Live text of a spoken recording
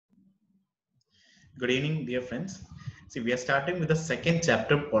Good evening, dear friends. See, we are starting with the second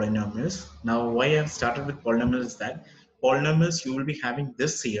chapter, polynomials. Now, why I have started with polynomials is that polynomials you will be having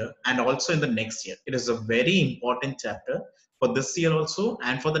this year and also in the next year. It is a very important chapter for this year also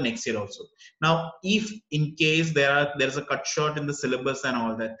and for the next year also. Now, if in case there is a cut short in the syllabus and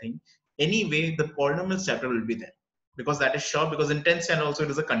all that thing, anyway, the polynomials chapter will be there because that is short because in 10th standard also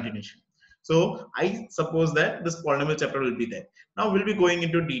it is a continuation. So I suppose that this polynomial chapter will be there. Now we'll be going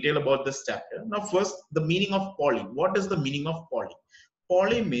into detail about this chapter. Now first, the meaning of poly. What is the meaning of poly?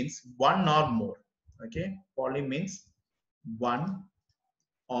 Poly means one or more. Okay, poly means one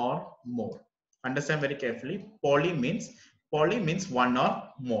or more. Understand very carefully. Poly means one or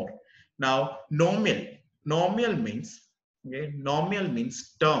more. Now nomial means nomial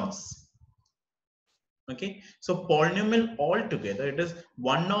means terms. Okay, so polynomial altogether it is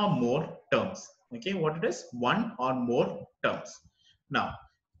one or more terms. Okay, what it is? One or more terms. Now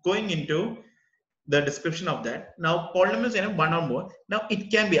going into the description of that. Now polynomials are one or more. Now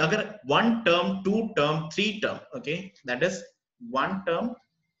it can be agar one term, two term, three term. Okay, that is one term,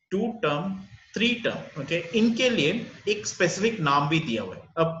 two term, three term. Okay, इनके लिए एक specific नाम भी दिया हुआ है.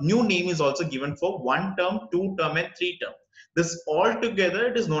 A new name is also given for one term, two term, and three term. This all together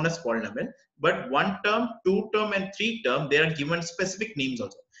it is known as polynomial. But one term, two term, and three term they are given specific names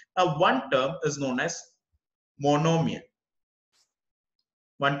also. Now one term is known as monomial.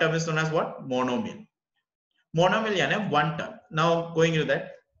 One term is known as what? Monomial. Monomial यानी one term. Now going into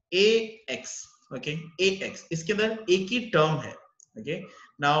that, ax, okay, ax इसके अंदर एक ही term है, okay.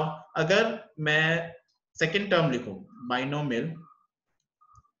 Now अगर मैं second term लिखूं binomial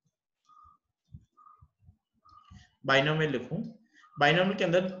लिखूं, binomial के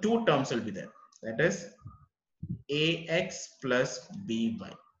अंदर two terms will be there, that is ax plus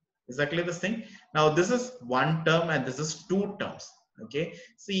by. Exactly this thing. Now this is one term and this is two terms. Okay,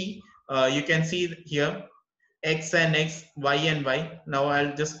 see, you can see here x and x, y and y. Now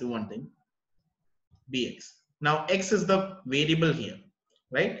I'll just do one thing, bx. Now x is the variable here,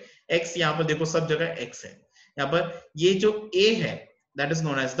 right? x यहाँ पर देखो सब जगह x है. यहाँ पर ये जो a है, that is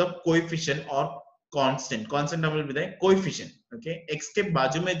known as the coefficient or constant. Constant नाम बोलते हैं coefficient. Okay, x के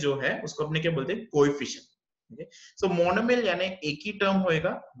बाजू में जो है उसको अपने क्या बोलते हैं? Coefficient. Okay, so monomial यानी एक ही टर्म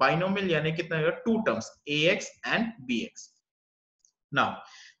होएगा, binomial यानी कितना होगा? Two terms, ax and bx. Now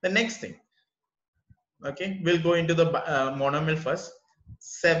the next thing, okay, we'll go into the monomial first.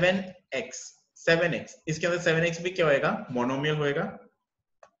 7x, 7x इसके अंदर 7x भी क्या होएगा? Monomial होएगा.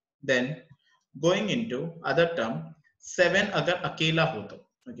 Then going into other term, 7 अगर अकेला हो तो,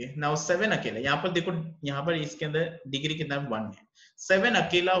 okay, now 7 अकेला, यहाँ पर देखो, यहाँ पर इसके अंदर डिग्री कितना है? 1 है. 7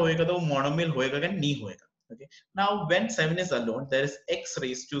 अकेला होएगा तो monomial होएगा क्या? नहीं होएगा. Okay, now when 7 is alone, there is x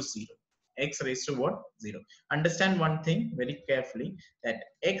raised to 0. X raised to what? 0. Understand one thing very carefully, that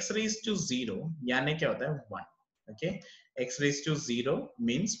x raised to 0 यानी क्या होता है? 1. Okay, x raised to 0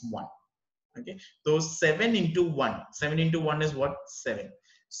 means 1. Okay, so 7 into 1, 7 into 1 is what? 7.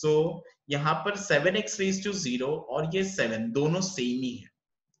 So यहाँ पर 7x raised to 0 और ये 7 दोनों same ही है.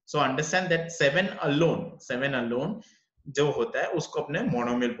 So understand that 7 alone जो होता है उसको अपने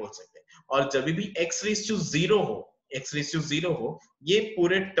मोनोमियल बोल सकते हैं. और जब भी x raised to 0 हो, ये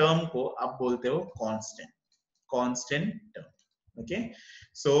पूरे टर्म को आप बोलते हो constant term. Okay,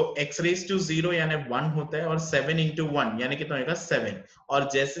 so x raised to 0 यानी 1 होता है और 7 into 1 यानी कितना होगा? 7. और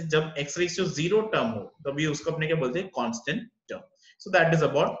जैसे जब x raised to 0 टर्म हो तभी उसको अपने क्या बोलते हैं? Constant term. So that is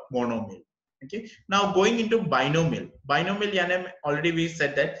about monomial. Okay, now going into binomial. Binomial yani already we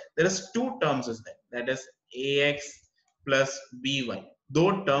said that there is two terms is there, that is ax plus by.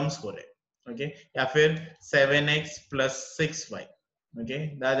 दो terms हो रहे. Okay, या फिर 7x plus 6y.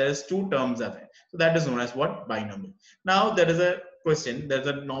 Okay, there is two terms are there. So that is known as what? Binomial. Now there is a question, there is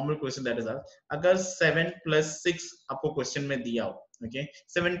a normal question that is asked. अगर 7 plus 6 आपको question में दिया हो, okay,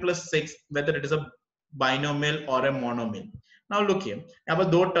 7 plus 6 whether it is a binomial or a monomial. Now look here, यहाँ पर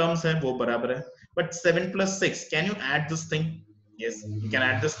दो terms है वो बराबर है, but 7 plus 6, can you add this thing? Yes, you can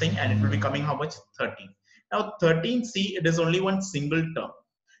add this thing and it will be coming how much? 13. Now 13, see, it is only one single term.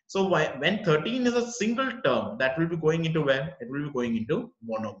 So when 13 is a single term, that will be going into where? It will be going into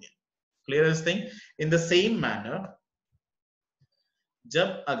monomial. Clear this thing? In the same manner,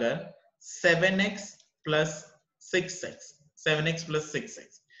 जब अगर 7x plus 6x, 7x plus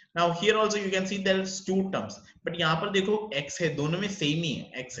 6x. Now here also you can see there is two terms, but यहाँ पर देखो x है, दोनों में same ही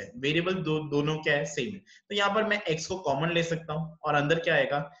है, x है, वेरिएबल दोनों क्या है? सेम है. तो यहाँ पर मैं x को कॉमन ले सकता हूँ और अंदर क्या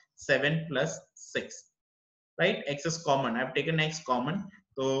आएगा? 7 plus 6, right? X is common, I have taken x common,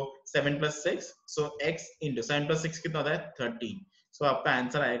 तो 7 plus 6, so x into 7 plus 6 कितना होता है? 13. So आपका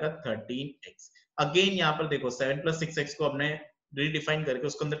आंसर आएगा 13x. अगेन यहाँ पर देखो 7 plus 6x को अपने रीडिफाइन करके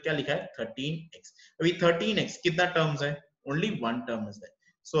उसके अंदर क्या लिखा है 13x. अभी 13x कितना टर्म्स है, only one term is there,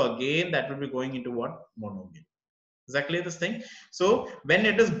 so again that will be going into what, monomial. Exactly this thing. So when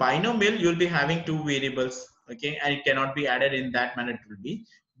it is binomial, you'll be having two variables, okay, and it cannot be added in that manner it will be.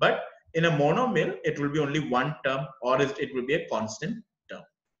 But in a monomial, it will be only one term, or it will be a constant term.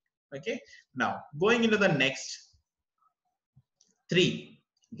 Okay. Now going into the next 3.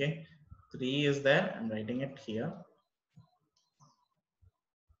 Okay, 3 is there. I'm writing it here.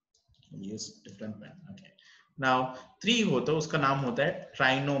 Use different pen. Okay. Now 3 होता है, उसका नाम होता है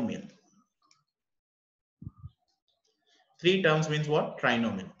trinomial. 3 terms means what?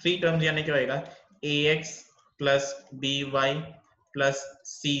 Trinomial. 3 terms यानी क्या होएगा, ax plus by plus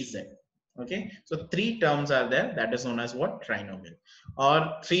cz. Okay, so 3 terms are there, that is known as what? Trinomial.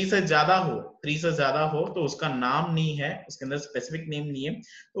 और 3 से ज्यादा हो तो उसका नाम नहीं है, उसके अंदर स्पेसिफिक नेम नहीं है,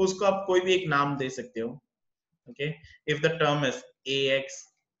 तो उसको आप कोई भी एक नाम दे सकते हो. Okay, if the term is ax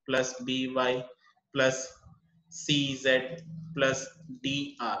plus by plus cz plus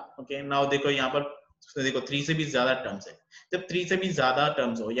dr. Okay, now देखो यहाँ पर देखो 3 से भी ज्यादा टर्म्स है. जब 3 से भी ज्यादा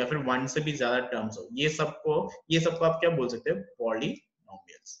टर्म्स हो या फिर 1 से भी ज्यादा टर्म्स हो, ये सबको आप क्या बोल सकते हो,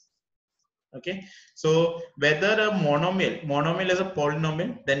 polynomials. Okay, so whether a monomial is a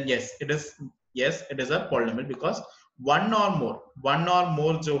polynomial, then yes it is a polynomial, because one or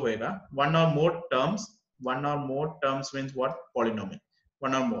more जो होएगा, one or more terms means what, polynomial.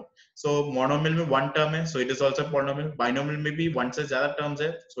 One or more. So monomial में one term है, so it is also a polynomial. Binomial में भी one से ज्यादा terms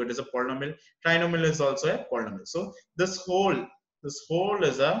है, so it is a polynomial. Trinomial is also a polynomial. So this whole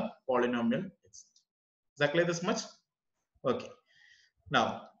is a polynomial. Exactly this much. Okay.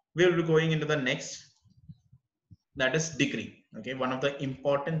 Now we will be going into the next, that is degree. Okay, one of the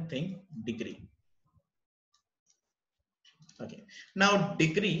important thing, degree. Okay, now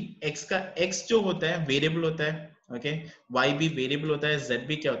degree, x का x जो होता है variable होता है. Okay, y भी variable होता है, z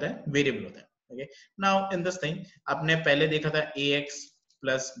भी क्या होता है, वेरिएबल होता है. Okay, now in this thing आपने पहले देखा था ax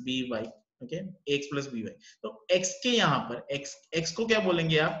plus by. Okay, ax plus by. तो x के यहाँ पर x को क्या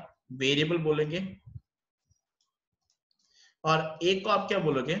बोलेंगे आप, वेरिएबल बोलेंगे, और a को आप क्या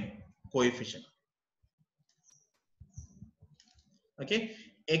बोलोगे, coefficient. Okay,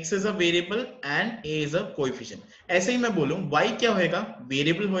 x is a variable and a is a coefficient. ऐसे ही मैं बोलूं y क्या होएगा,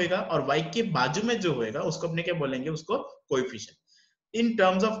 वेरिएबल होएगा, और y के बाजू में जो होएगा उसको अपने क्या बोलेंगे, उसको coefficient. In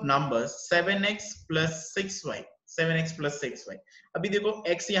terms of numbers 7x plus 6y, 7x plus 6y. अभी देखो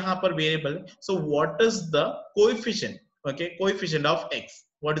x यहाँ पर variable, so what is the coefficient? Okay, coefficient of x.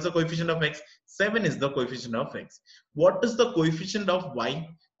 What is the coefficient of x? 7 is the coefficient of x. What is the coefficient of y?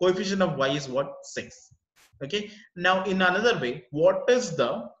 Coefficient of y is what? 6. Okay, now in another way, what is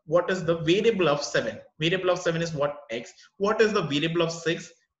the variable of 7? Variable of 7 is what? X. What is the variable of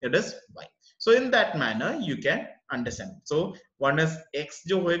 6? It is y. So in that manner you can understand. So one is x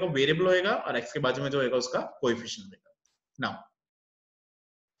जो होएगा variable होएगा, और x के बाजू में जो होएगा उसका कोएफिशिएंट होएगा. Now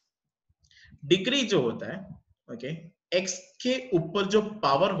डिग्री जो होता है, okay, x के ऊपर जो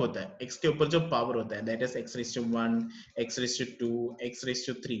पावर होता है, x के ऊपर जो पावर होता है, that is x raised to 1, x raised to 2, x raised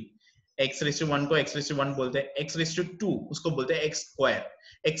to 3. x raised to 1 को x raised to 1 बोलते हैं, x raised to 2 उसको बोलते हैं x square,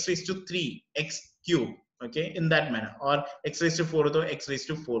 x raised to 3 x cube. Okay, in that manner. और x raised to 4 हो तो x raised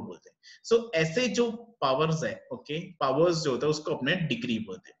to 4 बोलते हैं. So ऐसे जो पावर्स है, okay, पावर्स जो होता है उसको अपने डिग्री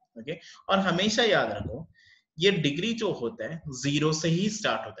बोलते हैं. Okay, और हमेशा याद रखो ये डिग्री जो होता है 0 से ही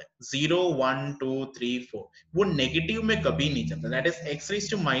स्टार्ट होता है. 0 1 2 3 4, वो नेगेटिव में कभी नहीं चलता. That is x raised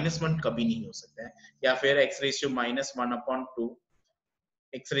to -1 कभी नहीं हो सकता है, या फिर x raised to -1/2,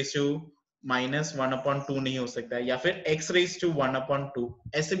 x raised to -1/2 नहीं हो सकता है, या फिर x raised to 1/2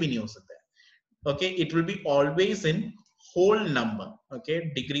 ऐसे भी नहीं हो सकता है. Okay, it will be always in whole number. Okay,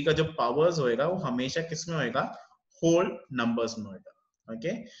 degree का जो पावर्स होएगा वो हमेशा किस में होएगा, होल नंबर्स में होएगा.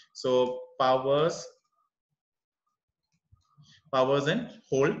 Okay, so powers in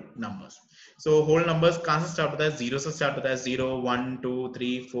whole numbers. So whole numbers कहां से स्टार्ट होता है, 0 से स्टार्ट होता है. 0 1 2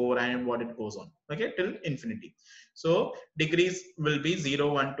 3 4 and what it goes on. Okay, till infinity. So degrees will be 0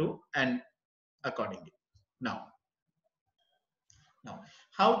 1 2 and accordingly. Now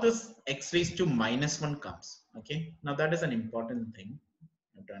how this x raised to -1 comes. Okay, now that is an important thing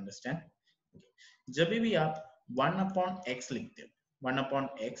you have to understand. Okay, जब भी आप 1/x लिखते हो,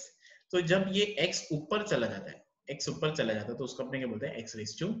 1/x, तो जब ये x ऊपर चला जाता है, तो उसको अपने क्या बोलते हैं, x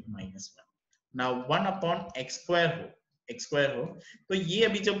raised to -1. now 1/x square हो तो ये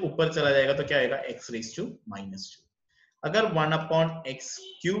अभी जब ऊपर चला जाएगा तो क्या आएगा, x raised to -2. अगर 1/x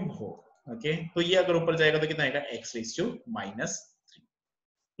क्यूब हो, ओके, तो ये अगर ऊपर जाएगा तो कितना आएगा, x raised to -3.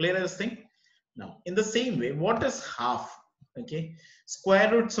 Clear this thing? Now in the same way, what is half? Okay, square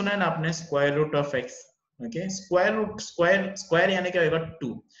root सुना है ना आपने, square root of x. Okay square root square यानी क्या होगा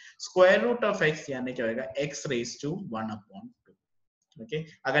 2 स्क्वायर रूट ऑफ x यानी क्या होगा x raise to 1 upon 2 okay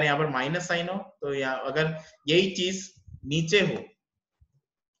अगर यहाँ पर माइनस साइन हो तो यहाँ अगर यही चीज नीचे हो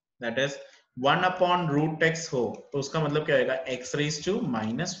that is 1 upon root x हो तो उसका मतलब क्या होगा x raise to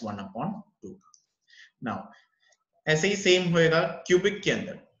minus 1 upon 2 now ऐसे ही सेम होएगा क्यूबिक के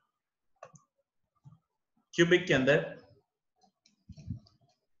अंदर क्यूबिक के अंदर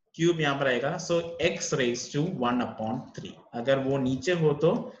क्यूब यहां पर आएगा सो x रेज टू 1 अपॉन 3 अगर वो नीचे हो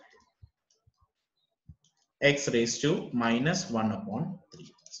तो x raised to minus 1 upon 3.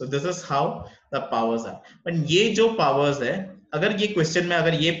 So this is how the powers are. But ये जो powers है अगर ये क्वेश्चन में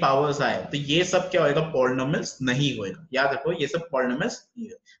अगर ये पावर्स आए तो ये सब क्या होएगा पॉलिनोमियल्स नहीं होएगा याद रखो ये सब पॉलिनोमियल्स नहीं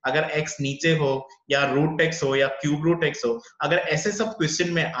होएगा अगर x नीचे हो या रूट x हो या क्यूब रूट x हो अगर ऐसे सब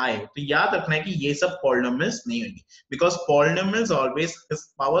क्वेश्चन में आए तो याद रखना है कि ये सब पॉलिनोमियल्स नहीं होंगे because polynomials always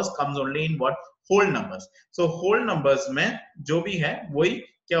powers comes only in what whole numbers so whole numbers में जो भी है वही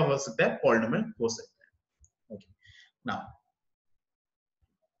क्या हो सकता है पॉलिनोमियल हो सकता है Okay. Now,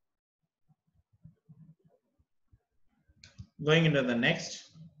 going into the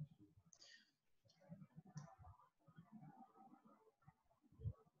next.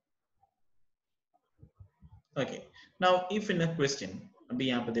 Okay. Now, if in a question, अभी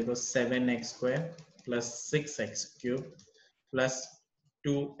यहाँ पे देखो 7x square plus 6x cube plus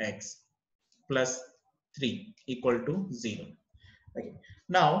 2x plus 3 equal to 0. Okay.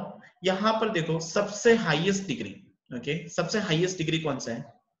 Now, यहाँ पर देखो सबसे हाईएस्ट डिग्री ओके सबसे हाईएस्ट डिग्री कौन सा है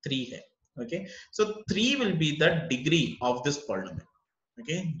 3 है okay so 3 will be the degree of this polynomial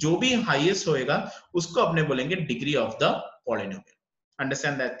okay जो भी हाईएस्ट होएगा उसको अपने बोलेंगे degree of the polynomial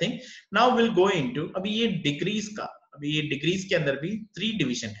understand that thing now will go into अभी ये डिग्रीज का अभी ये डिग्रीज के अंदर भी 3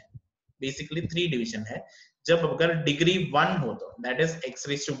 डिवीजन है बेसिकली 3 डिवीजन है जब अगर डिग्री 1 हो तो that is x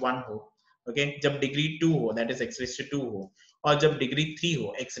raise to 1 हो ओके जब डिग्री 2 हो that is x raise to 2 हो और जब डिग्री 3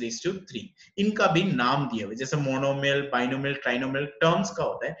 हो x रेज टू 3 इनका भी नाम दिए हुए जैसे मोनोमियल बाइनोमियल ट्राइनोमियल टर्म्स का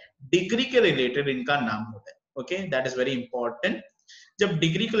होता है डिग्री के रिलेटेड इनका नाम होता है okay that is very important जब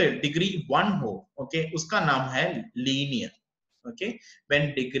डिग्री के लिए डिग्री 1 हो ओके उसका नाम है linear okay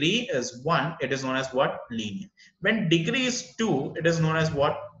when degree is 1 it is known as what linear when degree is 2 it is known as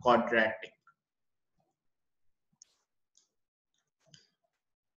what quadratic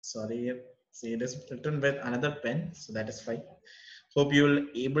sorry see it is written with another pen so that is fine hope you will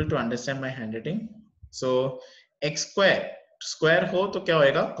able to understand my handwriting so x square हो तो क्या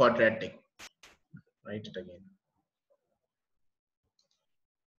होएगा quadratic write it again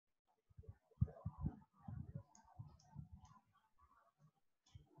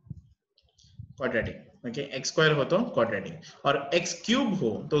quadratic okay x square हो तो quadratic और x cube हो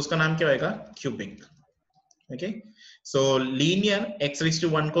तो उसका नाम क्या होएगा cubic okay so linear x raise to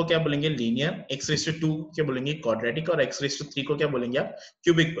 1 को क्या बोलेंगे लीनियर एक्स रेज टू 2 क्या बोलेंगे क्वाड्रेटिक और एक्स रेज टू 3 को क्या बोलेंगे आप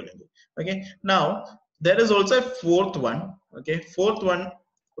क्यूबिक बोलेंगे okay now there is also a fourth one okay fourth one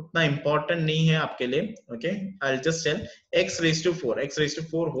उतना इंपॉर्टेंट नहीं है आपके लिए okay I will just tell x raise to 4 x raise to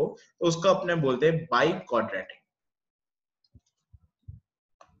 4 हो तो उसको अपने बोलते हैं by quadratic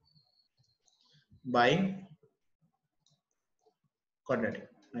by quadratic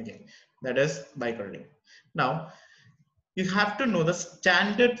okay that is by quadratic now you have to know the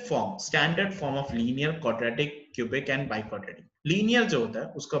standard form of linear quadratic cubic and biquadratic linear जो होता है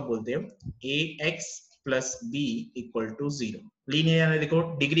उसका बोलते हैं ax plus b equal to 0 linear यानी देखो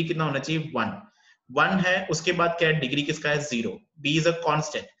डिग्री कितना होना चाहिए 1 है उसके बाद क्या है डिग्री किसका है 0 b is a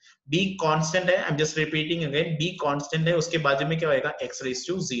constant b constant है I am just repeating again b constant है उसके बाजू में क्या होएगा x रेज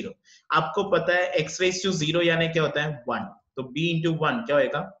टू 0 आपको पता है x रेज टू 0 यानी क्या होता है 1 तो b into 1 क्या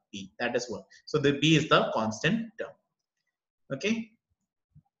होएगा b that is 1 so the b is the constant term okay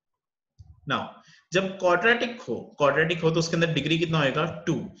now जब क्वाड्रेटिक हो तो उसके अंदर डिग्री कितना होएगा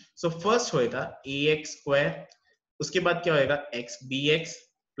 2 सो फर्स्ट होएगा ax स्क्वायर उसके बाद क्या होएगा x bx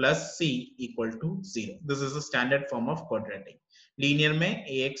plus c equal to 0 this is the standard form of quadratic linear में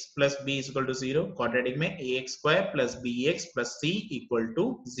ax plus b is equal to 0 quadratic में ax square plus bx plus c equal to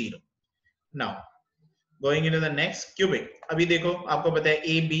 0 now going into the next cubic अभी देखो आपको पता है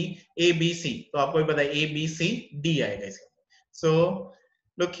a b c तो आपको भी पता है a b c d आएगा इसका so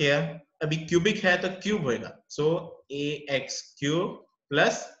look here अभी क्यूबिक है तो क्यूब होएगा so ax cube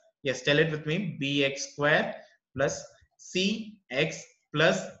plus yes tell it with me bx square plus cx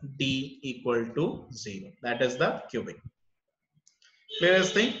plus d equal to 0 that is the cubic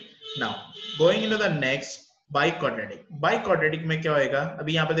clearest thing now going into the next biquadratic में क्या होएगा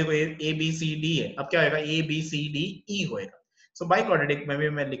अभी यहाँ पे देखो ए बी सी डी है अब क्या होएगा A B C D E होएगा सो बाइक्वाड्रेटिक में भी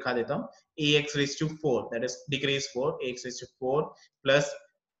मैं लिखा देता हूँ ax raised to 4 that is degree is 4 ax raised to 4 plus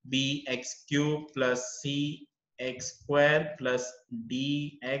bx cube plus cx square plus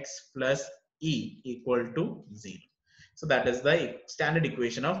dx plus e equal to 0. So that is the standard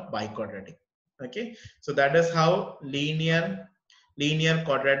equation of biquadratic. Okay, so that is how linear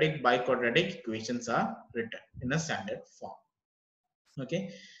quadratic biquadratic equations are written in a standard form. Okay,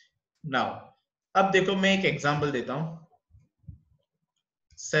 now अब देखो मैं एक example देता हूं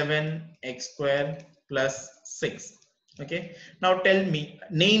 7x square plus 6. Okay, now tell me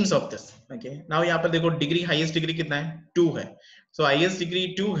names of this. Okay, now यहाँ पर देखो degree highest degree कितना है 2 है, so हाईएस्ट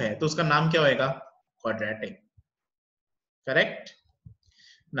डिग्री 2 है तो उसका नाम क्या होएगा quadratic. Correct.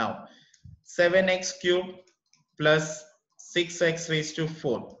 Now 7x cube plus 6x raised to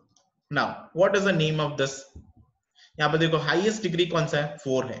 4. Now what is the name of this? यहाँ पर देखो हाईएस्ट डिग्री कौन सा है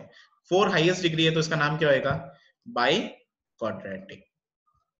 4 है, 4 हाईएस्ट डिग्री है तो इसका नाम क्या होएगा by quadratic.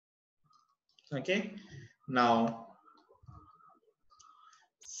 Okay, now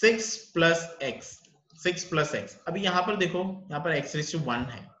 6 plus x, 6 plus x. अभी यहाँ पर देखो यहाँ पर x raised to 1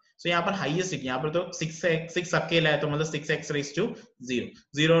 है, so यहाँ पर हाईएस्ट यहाँ पर तो 6 अकेला है तो मतलब 6x raised to 0.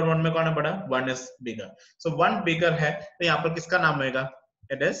 0 और 1 में कौन है बड़ा 1 is bigger, so 1 bigger है तो यहाँ पर किसका नाम होगा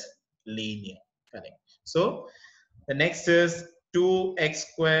it is linear. Correct. So the next is 2x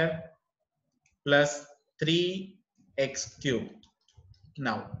square plus 3x cube.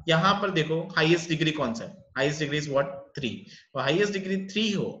 Now यहाँ पर देखो हाईएस्ट डिग्री कौन सा है, हाईएस्ट डिग्री इज व्हाट 3, तो हाईएस्ट डिग्री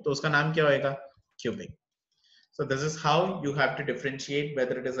 3 हो तो उसका नाम क्या होएगा cubic. So this is how you have to differentiate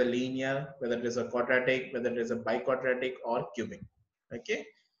whether it is a linear, whether it is a quadratic, whether it is a biquadratic or cubic. Okay,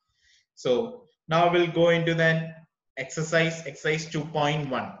 so now we'll go into the exercise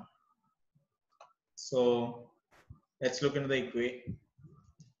 2.1. so let's look into the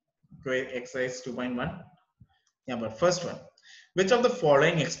exercise 2.1. यहाँ पर first one, which of the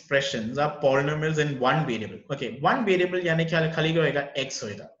following expressions are polynomials in one variable? Okay, one variable यानी क्या खाली क्या होएगा x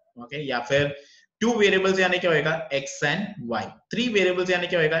होएगा. Okay, या फिर two variables यानी क्या होएगा x and y, three variables यानी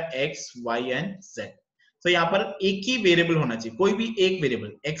क्या होएगा x, y and z. तो यहाँ पर एक ही वेरिएबल होना चाहिए, कोई भी एक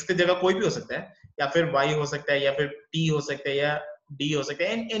वेरिएबल, x की जगह कोई भी हो सकता है या फिर y हो सकता है या फिर t हो सकता है या d हो सकता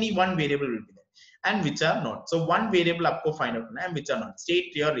है, and any one variable will be there and which are not. So one variable आपको find out करना है and which are not.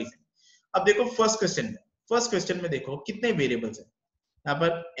 State your reason. अब देखो फर्स्ट क्वेश्चन में देखो कितने वेरिएबल्स है, यहाँ पर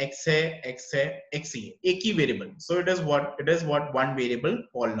x है x ही है, एक ही variable, so it is what one variable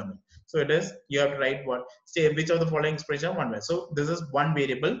polynomial. So it is, you have to write what, say which of the following expression one way. So this is one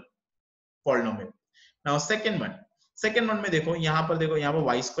variable polynomial. Now second one में देखो यहाँ पर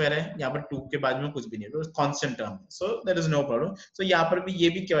y square है, यहाँ पर 2 के बाद में कुछ भी नहीं है, तो constant term है, so there is no problem. So यहाँ पर भी ये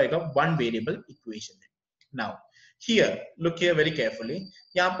भी क्या होगा one variable equation है. Now here look here very carefully,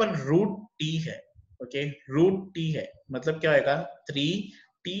 यहाँ पर root t है. Okay, root t है मतलब क्या होगा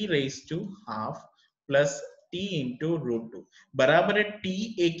 3t raised to half plus t into root 2 बराबर है t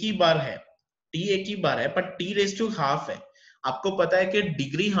एक ही बार है पर t raised to half है. आपको पता है कि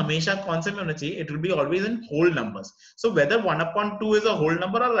डिग्री हमेशा कौन से में होना चाहिए, it will be always in whole numbers. So whether 1/2 is a whole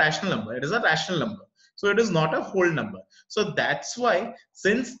number or rational number, it is a rational number, so it is not a whole number. So that's why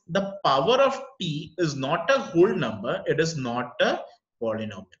since the power of t is not a whole number, it is not a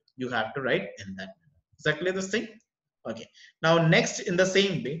polynomial. You have to write in that. Exactly this thing. Okay, now next in the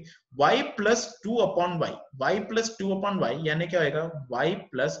same way, y plus 2 upon y plus 2 upon y यानी क्या होगा y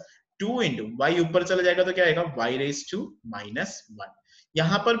plus 2 into y ऊपर चला जाएगा तो क्या आएगा y raised to minus 1.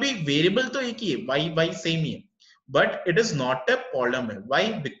 यहाँ पर भी वेरिएबल तो एक ही है, y सेम ही है, but it is not a polynomial. Why?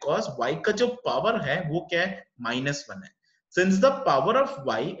 Because y का जो पावर है वो क्या है -1 है. Since the power of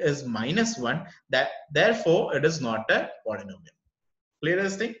y is -1, that therefore it is not a polynomial. Clear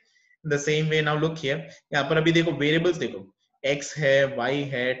this thing? In the same way, now look here, यहाँ पर अभी देखो वेरिएबल्स देखो x है, y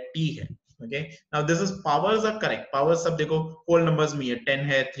है, t है. Okay, now this is powers are correct, powers सब देखो whole numbers में है, 10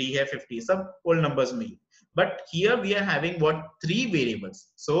 है, 3 है, 50 सब whole numbers में है. But here we are having what 3 variables.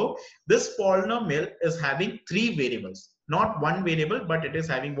 So this polynomial is having 3 variables, not one variable, but it is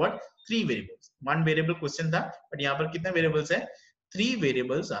having what 3 variables. One variable question था, but यहाँ पर कितने variables है 3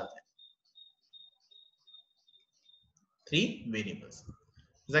 variables आते हैं, 3 variables.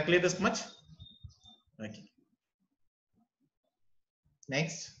 Exactly this much. Okay.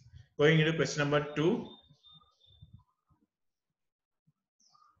 Next, going into question number 2.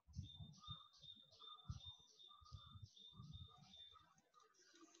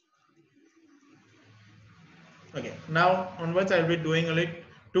 Okay. Now onwards, I'll be doing only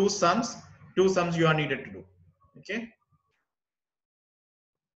two sums. Two sums you are needed to do. Okay.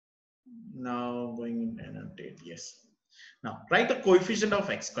 Now going in annotate. Yes. Now write the coefficient of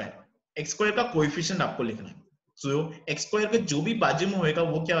x square. X square का coefficient आपको लिखना है. So x square के जो भी बाजू में होएगा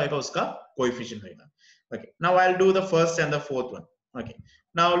वो क्या होएगा उसका coefficient होएगा. Okay. Now I'll do the first and the fourth one. Okay.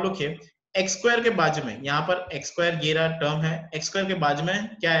 Now look here, x square के बाजू में यहाँ पर एक्स स्क्वायर ये रहा टर्म है, एक्स स्क्वायर के बाजू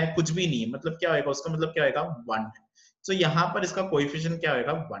में क्या है, कुछ भी नहीं है, मतलब क्या होगा उसका मतलब क्या होगा, 1 है। सो यहाँ पर इसका कोएफिशिएंट क्या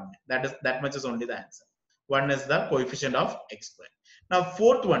होगा, 1 है। That much is only the answer. 1 is the coefficient of x square. Now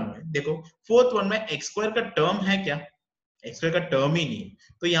fourth one में देखो, फोर्थ वन में एक्स स्क्वायर का टर्म है क्या, एक्स स्क्वायर का टर्म ही नहीं है,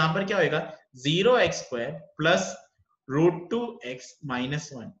 तो यहाँ पर क्या होगा, 0x² प्लस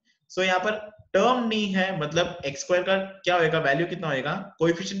 √2x-1। सो यहाँ पर टर्म नहीं है, मतलब एक्स स्क्वायर का क्या होगा, वैल्यू कितना होगा,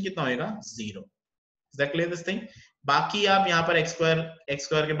 कोएफिशिएंट कितना होगा, 0। Is that clear this thing? बाकी आप यहाँ पर एक्स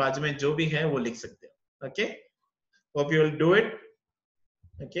स्क्वायर के बाजू में जो भी है वो लिख सकते हो। Okay, hope you will do it.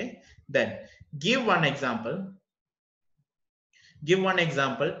 Okay, then give one example,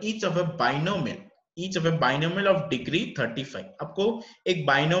 each of a binomial of degree 35। आपको एक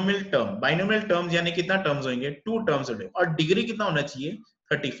बाइनोमियल टर्म्स यानी कितना टर्म्स होंगे, 2 टर्म्स होंगे, और डिग्री कितना होना चाहिए,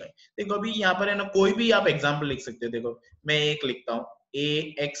 35। देखो अभी यहाँ पर है ना, कोई भी आप एग्जांपल लिख सकते हो। देखो मैं एक लिखता हूँ,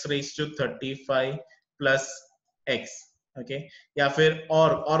 ax⁻35 प्लस x। ओके, या फिर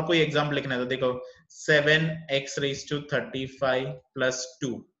और कोई एग्जांपल लिखना है तो देखो 7x⁻35 प्लस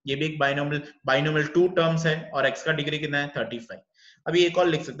 2। ये भी एक बाइनोमियल 2 टर्म्स है और x का डिग्री कितना है, 35। अभी एक और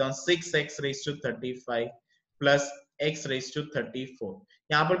लिख सकता हूँ 6x⁻35 प्लस x⁻34।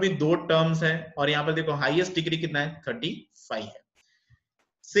 यहाँ पर भी 2 टर्म्स है और यहाँ पर देखो हाईएस्ट डिग्री कितना है, 35 है।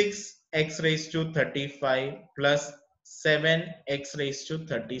 6x⁻35 प्लस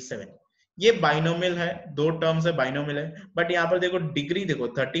 7x⁻37, ये बाइनोमियल है, 2 टर्म्स है, बाइनोमियल है। बट यहाँ पर देखो डिग्री देखो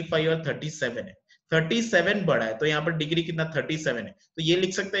 35 और 37 है, 37 बड़ा है, तो यहाँ पर डिग्री कितना, 37 है। तो ये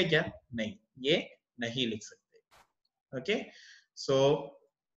लिख सकते हैं क्या, नहीं, ये नहीं लिख सकते। Okay, so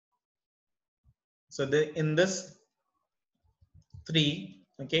in this 3,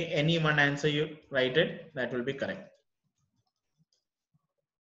 okay, any one answer you write it, that will be correct.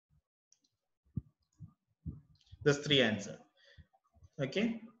 This 3 answer.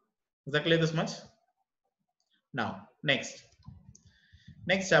 Okay, is that clear this much? Now next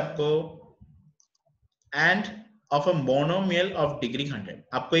आपको and of a monomial of degree 100।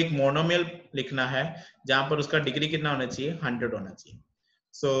 आपको एक monomial लिखना है जहां पर उसका degree कितना होना चाहिए, 100 होना चाहिए।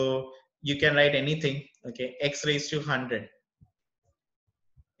 So you can write anything, okay, x⁻100,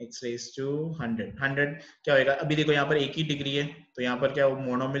 x⁻100, 100 क्या होगा, अभी देखो यहाँ पर एक ही डिग्री है, तो यहाँ पर क्या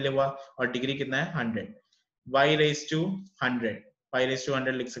मोनोमियल हुआ और डिग्री कितना है, 100। y⁻100,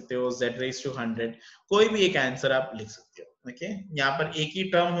 y⁻100 लिख सकते हो, z⁻100, कोई भी एक आंसर आप लिख सकते हो। ओके, यहाँ पर एक ही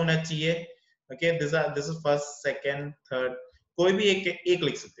टर्म होना चाहिए। Okay, this is first, second, third, कोई भी एक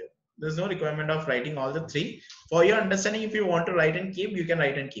लिख सकते हो। There is no requirement of writing all the 3. For your understanding, if you want to write and keep, you can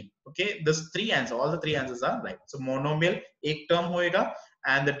write and keep. Okay, this 3 answers, all the 3 answers are right. So monomial एक term होएगा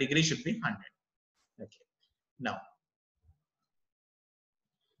and the degree should be 100. Okay, now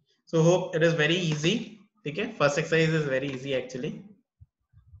so hope it is very easy. Okay, first exercise is very easy actually.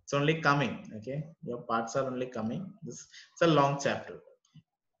 It's only coming. Okay, your parts are only coming. It's a long chapter,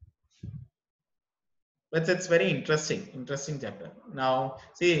 but it's very interesting chapter. Now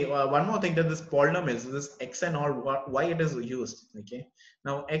see, one more thing, that this polynomials, this x and all, why it is used. Okay,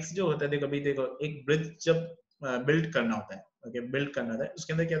 now x जो होता है, देखो अभी देखो एक bridge जब build करना होता है, ओके, बिल्ड करना होता है,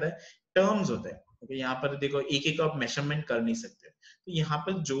 उसके अंदर क्या होता है, टर्म्स होते हैं। ओके, यहाँ पर देखो एक एक आप मेजरमेंट कर नहीं सकते, तो यहाँ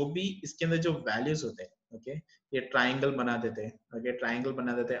पर जो भी इसके अंदर जो वैल्यूज होते हैं, ओके, ये ट्राइंगल बना देते हैं, ओके, ट्राइंगल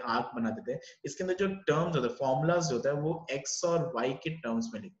बना देते हैं, आर्क बना देते हैं, इसके अंदर जो टर्म्स होते हैं, फॉर्मूलाज होता है, वो x और y के टर्म्स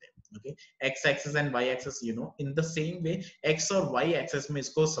में लिखते हैं। Okay, x axis and y axis, you know, in the same way x और y axis में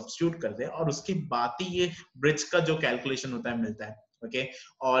इसको सब्स्टिट्यूट कर दे और उसके बाद ही ये ब्रिज का जो कैलकुलेशन होता है मिलता है। ओके,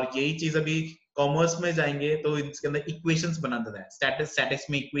 और यही चीज अभी कॉमर्स में जाएंगे तो इसके अंदर इक्वेशंस बना देता है, स्टैटिस्टिक्स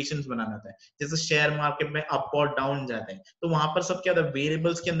में इक्वेशंस बनाना होता है। जैसे शेयर मार्केट में अप और डाउन जाते हैं, तो वहां पर सब क्या होता है,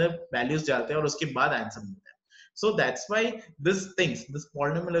 वेरिएबल्स के अंदर वैल्यूज डालते हैं और उसके बाद आंसर मिलता है। So that's why this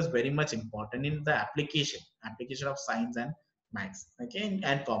polynomial is very much important in the application of science and maths, okay,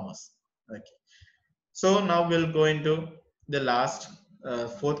 and commerce. Okay, so now we'll go into the last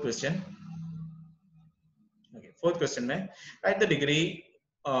fourth question. Okay, fourth question में write the degree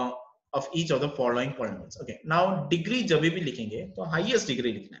of each of the following polynomials. Okay, now degree जब भी लिखेंगे तो highest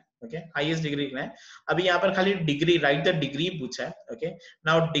degree लिखना है। Okay, highest degree लिखना है। अभी यहाँ पर खाली degree, write the degree पूछा है। Okay,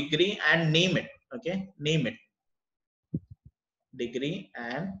 now degree and name it. Okay, name it, degree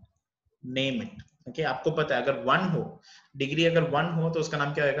and name it. Okay, आपको पता है अगर 1 हो, डिग्री अगर 1 हो तो उसका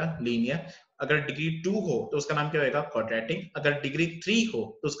नाम क्या होगा, लीनियर। अगर डिग्री 2 हो तो उसका नाम क्या होगा, क्वाड्रेटिक। अगर डिग्री 3 हो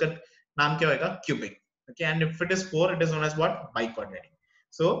तो उसका नाम क्या होगा, cubic. Okay, and if it is 4, it is known as what, biquadratic.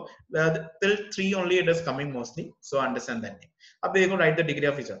 So till 3 only it is coming mostly, so understand that name. अब देखो write the degree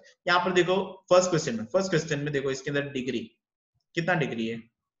of each other. यहाँ पर देखो फर्स्ट क्वेश्चन में देखो इसके अंदर degree कितना डिग्री है,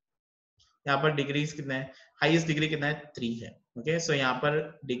 यहाँ पर डिग्री कितना है, हाईएस्ट डिग्री कितना है, 3 है। ओके सो यहाँ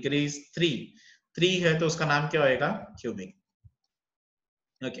पर डिग्रीज 3 है तो उसका नाम क्या होएगा क्यूबिक।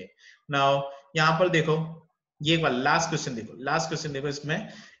 ओके नाउ यहाँ पर देखो ये लास्ट क्वेश्चन देखो, लास्ट क्वेश्चन देखो, इसमें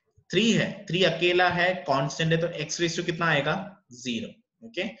 3 है, 3 अकेला है, कांस्टेंट है, तो x रेशियो कितना आएगा 0।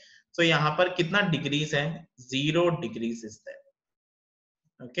 ओके सो यहाँ पर कितना डिग्रीज है 0 degrees is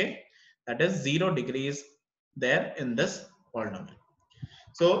there. Okay that is 0 degrees there in this polynomial.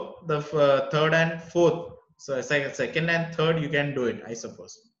 So the third and fourth, so second and third you can do it I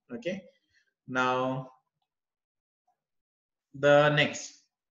suppose. Okay now the next,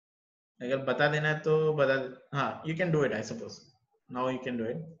 अगर बता देना है तो बता, हाँ you can do it I suppose, now you can do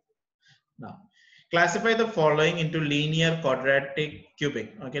it now. Classify the following into linear, quadratic,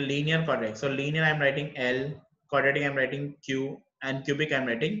 cubic. Okay linear, quadratic, so linear I'm writing L, quadratic I'm writing Q, and cubic I'm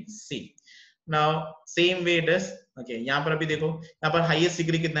writing C. Now same way it is. Okay यहाँ पर अभी देखो यहाँ पर highest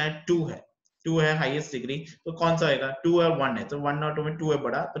degree कितना है 2 है, 2 है हाईएस्ट डिग्री, तो कौन सा होगा 2 और 1 है, तो 1 और 2 में 2 है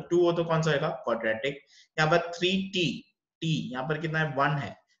बड़ा, तो 2 हो तो कौन सा होगा क्वाड्रेटिक। यहाँ पर 3t, t यहाँ पर कितना है 1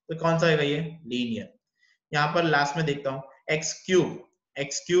 है, तो कौन सा होगा ये लीनियर। यहाँ पर लास्ट में देखता हूँ x क्यूब,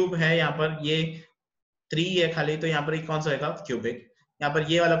 x क्यूब है यहाँ पर ये 3 है खाली, तो यहाँ पर कौन सा होगा क्यूबिक। यहाँ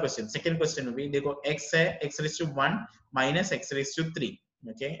पर ये वाला क्वेश्चन सेकंड क्वेश्चन में भी देखो x है x⁻1 minus x⁻3,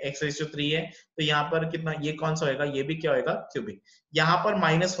 okay x⁻3 है, तो यहाँ पर कितना ये कौन सा होगा ये भी क्या होगा क्यूबिक। यहाँ पर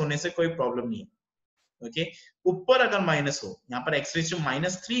माइनस होने से कोई प्रॉब्लम नहीं है। ओके ऊपर अगर माइनस हो यहाँ पर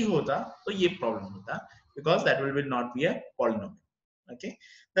x⁻3 होता तो ये प्रॉब्लम होता, because that will not be a polynomial. Okay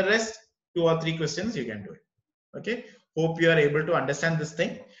the rest 2 or 3 questions you can do it. Okay hope you are able to understand this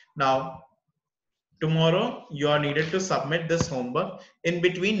thing. Now tomorrow you are needed to submit this homework in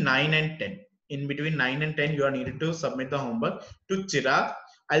between 9 and 10. In between 9 and 10 you are needed to submit the homework to Chirag.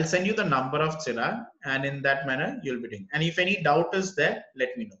 I'll send you the number of Chirag, and in that manner you'll be doing, and if any doubt is there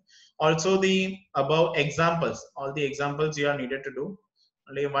let me know. Also the above examples, all the examples you are needed to do,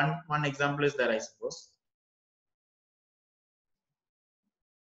 only one example is there I suppose.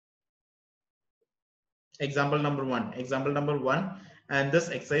 Example number one, and this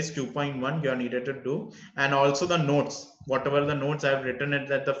exercise 2.1 you are needed to do, and also the notes, whatever the notes I have written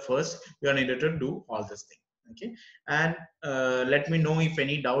it at the first, you are needed to do all this thing. Okay and let me know if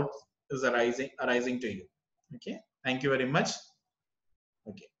any doubt is arising to you. Okay thank you very much.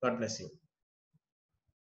 Okay God bless you.